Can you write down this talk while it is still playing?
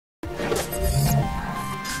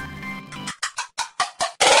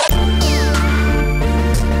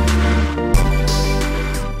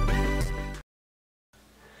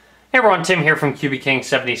everyone, Tim here from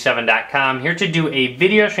QBKing77.com, here to do a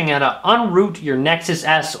video showing how to unroot your Nexus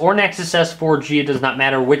S or Nexus S 4G. It does not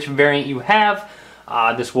matter which variant you have.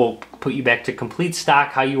 This will put you back to complete stock,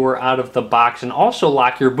 how you were out of the box, and also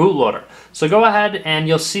lock your bootloader. So go ahead and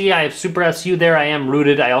you'll see I have Super SU there. I am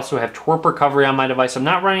rooted. I also have twerp recovery on my device. I'm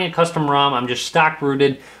not running a custom ROM. I'm just stock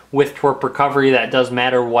rooted with twerp recovery. That does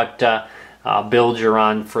matter what build you're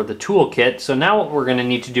on for the toolkit. So now what we're going to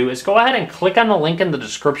need to do is go ahead and click on the link in the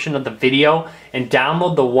description of the video and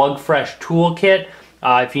download the Wugfresh Toolkit.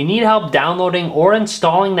 If you need help downloading or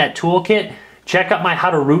installing that toolkit, check out my how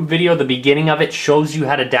to root video. The beginning of it shows you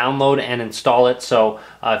how to download and install it. So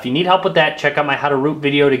if you need help with that, check out my how to root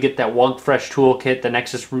video to get that Wugfresh Toolkit, the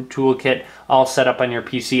Nexus Root Toolkit, all set up on your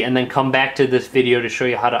PC, and then come back to this video to show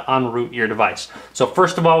you how to unroot your device. So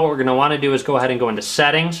first of all, what we're going to want to do is go ahead and go into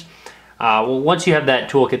Settings. Once you have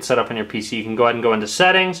that toolkit set up on your PC, you can go ahead and go into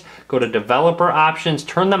Settings, go to Developer Options,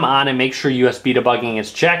 turn them on, and make sure USB debugging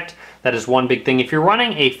is checked. That is one big thing. If you're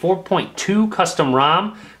running a 4.2 custom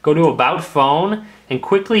ROM, go to About Phone and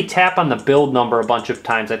quickly tap on the build number a bunch of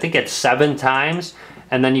times. I think it's 7 times,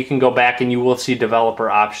 and then you can go back and you will see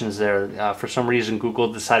developer options there. For some reason,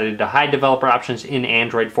 Google decided to hide developer options in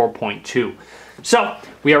Android 4.2. So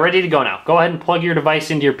we are ready to go now. Go ahead and plug your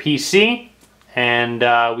device into your PC. And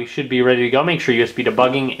we should be ready to go. Make sure USB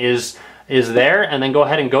debugging is there, and then go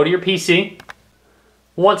ahead and go to your PC.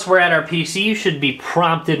 Once we're at our PC, you should be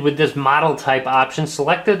prompted with this model type option.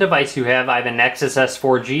 Select the device you have. I have a Nexus S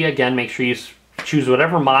 4G. Again, make sure you choose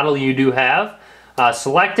whatever model you do have.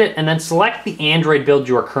 Select it, and then select the Android build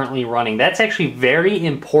you are currently running. That's actually very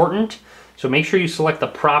important. So make sure you select the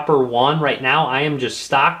proper one. Right now, I am just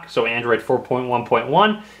stock, so Android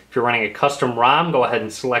 4.1.1. If you're running a custom ROM, go ahead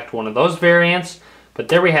and select one of those variants. But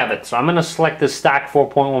there we have it. So I'm going to select this stock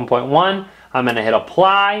 4.1.1. I'm going to hit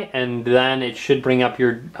apply, and then it should bring up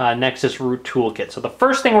your Nexus Root Toolkit. So the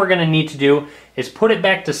first thing we're going to need to do is put it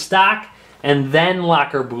back to stock and then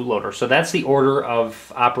lock our bootloader. So that's the order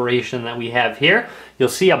of operation that we have here. You'll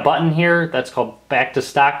see a button here that's called Back to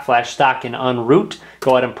Stock, Flash Stock, and Unroot.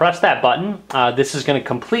 Go ahead and press that button. This is going to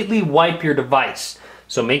completely wipe your device.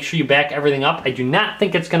 So make sure you back everything up. I do not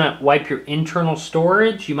think it's going to wipe your internal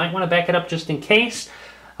storage. You might want to back it up just in case.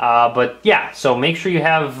 But yeah, so make sure you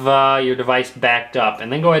have your device backed up.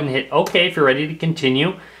 And then go ahead and hit OK if you're ready to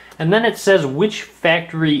continue. And then it says which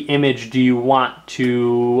factory image do you want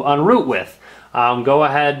to unroot with. Go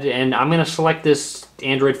ahead and I'm going to select this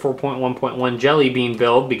Android 4.1.1 Jelly Bean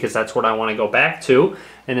build because that's what I want to go back to.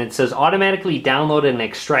 And it says automatically download and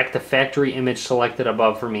extract the factory image selected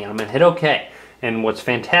above for me. I'm going to hit OK. And what's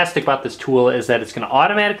fantastic about this tool is that it's going to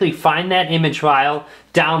automatically find that image file,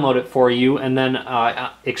 download it for you, and then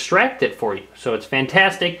extract it for you. So it's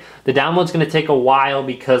fantastic. The download's going to take a while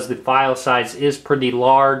because the file size is pretty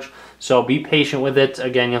large. So be patient with it.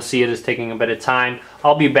 Again, you'll see it is taking a bit of time.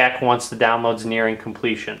 I'll be back once the download's nearing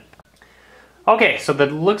completion. Okay, so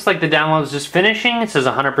that looks like the download is just finishing. It says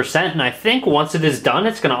 100%, and I think once it is done,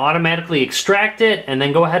 it's going to automatically extract it and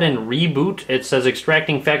then go ahead and reboot. It says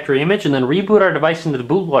extracting factory image and then reboot our device into the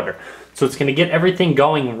bootloader. So it's going to get everything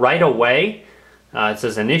going right away. It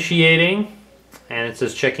says initiating, and it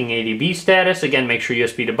says checking ADB status. Again, make sure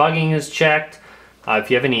USB debugging is checked.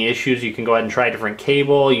 If you have any issues, you can go ahead and try a different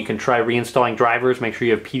cable. You can try reinstalling drivers. Make sure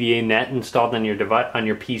you have PDA-Net installed on your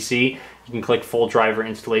PC. You can click full driver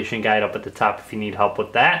installation guide up at the top if you need help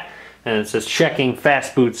with that. And it says checking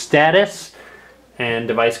fast boot status and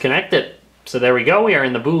device connected. So there we go. We are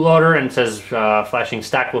in the bootloader, and it says flashing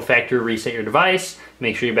stock will factory reset your device.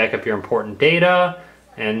 Make sure you back up your important data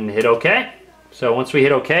and hit OK. So once we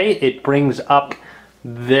hit OK, it brings up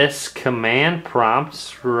this command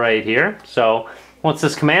prompts right here. So once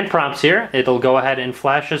this command prompt's here, it'll go ahead and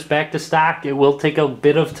flash us back to stock. It will take a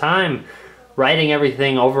bit of time writing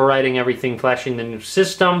everything, overwriting everything, flashing the new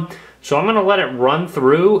system. So I'm going to let it run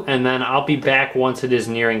through, and then I'll be back once it is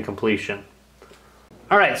nearing completion.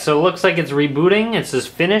 Alright, so it looks like it's rebooting. It says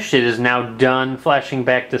finished. It is now done flashing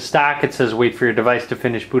back to stock. It says wait for your device to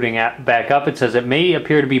finish booting back up. It says it may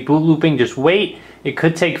appear to be boot looping. Just wait. It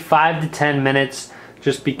could take 5 to 10 minutes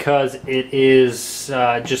just because it is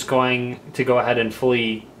just going to go ahead and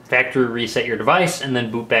fully factory reset your device and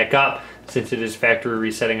then boot back up. Since it is factory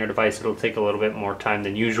resetting our device, it'll take a little bit more time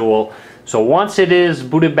than usual. So once it is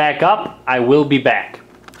booted back up, I will be back.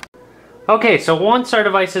 Okay, so once our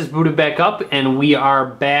device is booted back up and we are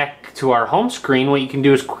back to our home screen, what you can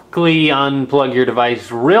do is quickly unplug your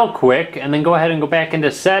device real quick and then go ahead and go back into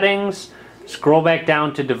settings, scroll back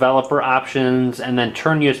down to developer options, and then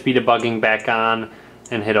turn USB debugging back on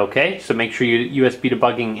and hit OK. So make sure your USB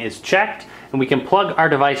debugging is checked, and we can plug our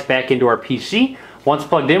device back into our PC. Once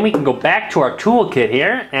plugged in, we can go back to our toolkit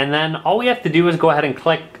here, and then all we have to do is go ahead and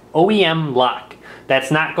click OEM lock.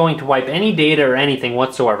 That's not going to wipe any data or anything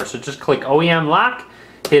whatsoever. So just click OEM lock,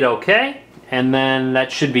 hit OK, and then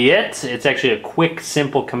that should be it. It's actually a quick,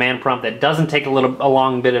 simple command prompt that doesn't take a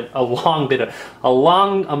long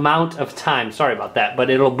amount of time. Sorry about that, but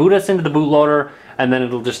it'll boot us into the bootloader, and then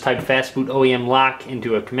it'll just type fastboot OEM lock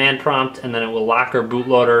into a command prompt, and then it will lock our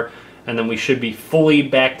bootloader, and then we should be fully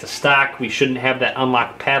back to stock. We shouldn't have that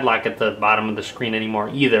unlock padlock at the bottom of the screen anymore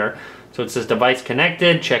either. So it says device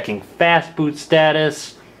connected, checking fast boot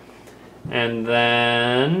status, and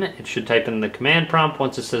then it should type in the command prompt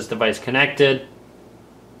once it says device connected.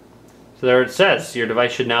 So there it says your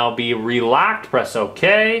device should now be relocked. Press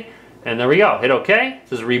OK, and there we go. Hit OK.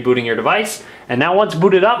 This is rebooting your device, and now once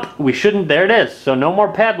booted up, we shouldn't. There it is. So no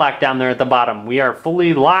more padlock down there at the bottom. We are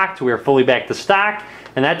fully locked. We are fully back to stock,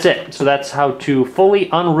 and that's it. So that's how to fully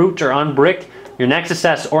unroot or unbrick your Nexus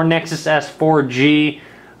S or Nexus S 4G.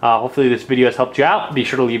 Hopefully this video has helped you out. Be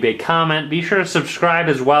sure to leave a comment. Be sure to subscribe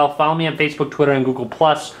as well. Follow me on Facebook, Twitter, and Google+.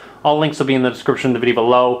 All links will be in the description of the video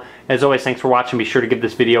below. As always, thanks for watching. Be sure to give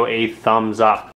this video a thumbs up.